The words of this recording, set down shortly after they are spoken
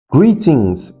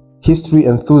Greetings, history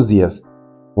enthusiasts.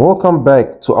 Welcome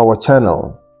back to our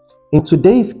channel. In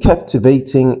today's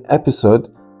captivating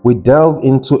episode, we delve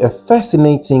into a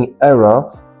fascinating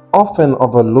era often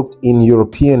overlooked in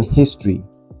European history.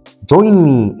 Join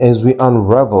me as we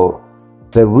unravel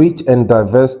the rich and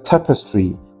diverse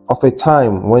tapestry of a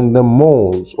time when the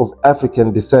Moors of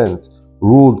African descent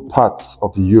ruled parts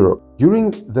of Europe.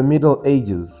 During the Middle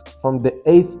Ages, from the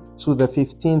 8th to the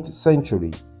 15th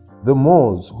century, the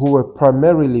Moors, who were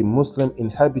primarily Muslim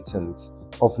inhabitants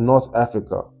of North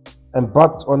Africa,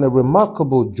 embarked on a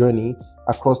remarkable journey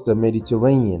across the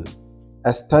Mediterranean,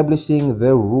 establishing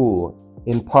their rule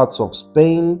in parts of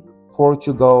Spain,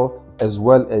 Portugal, as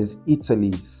well as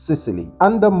Italy, Sicily.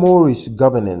 Under Moorish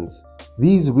governance,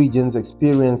 these regions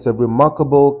experienced a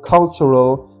remarkable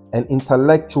cultural and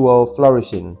intellectual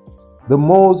flourishing. The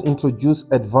Moors introduced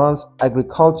advanced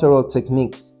agricultural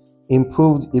techniques,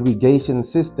 improved irrigation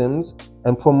systems,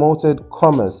 and promoted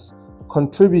commerce,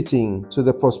 contributing to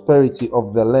the prosperity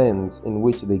of the lands in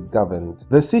which they governed.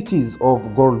 The cities of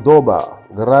Córdoba,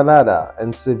 Granada,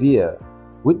 and Seville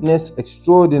witnessed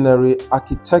extraordinary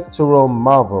architectural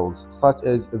marvels such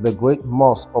as the Great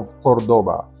Mosque of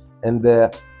Córdoba and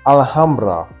the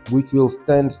Alhambra, which will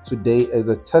stand today as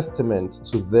a testament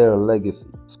to their legacy.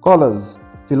 Scholars,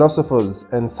 philosophers,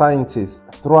 and scientists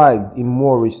thrived in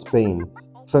Moorish Spain,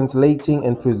 translating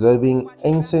and preserving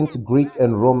ancient Greek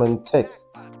and Roman texts,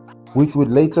 which would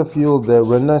later fuel the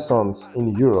Renaissance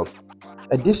in Europe.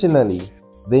 Additionally,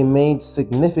 they made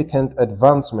significant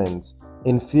advancements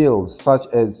in fields such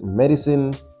as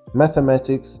medicine,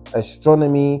 mathematics,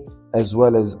 astronomy, as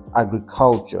well as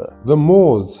agriculture. The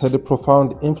Moors had a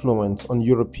profound influence on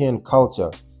European culture,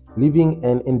 leaving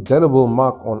an indelible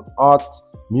mark on art,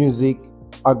 music,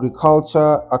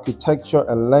 agriculture, architecture,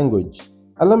 and language.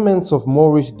 Elements of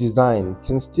Moorish design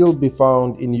can still be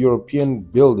found in European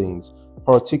buildings,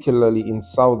 particularly in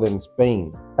southern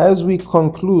Spain. As we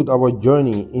conclude our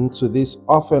journey into this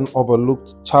often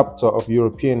overlooked chapter of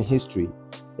European history,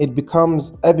 it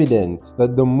becomes evident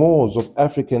that the Moors of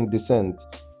African descent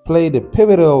played a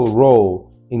pivotal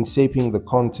role in shaping the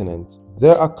continent.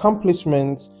 Their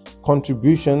accomplishments,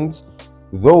 contributions,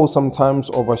 though sometimes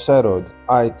overshadowed,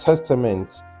 are a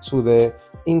testament to the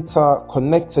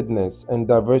interconnectedness and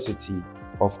diversity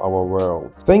of our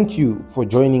world. Thank you for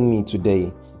joining me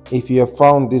today. If you have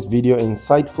found this video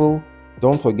insightful,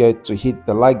 don't forget to hit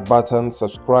the like button,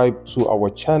 subscribe to our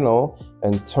channel,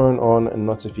 and turn on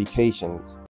notifications.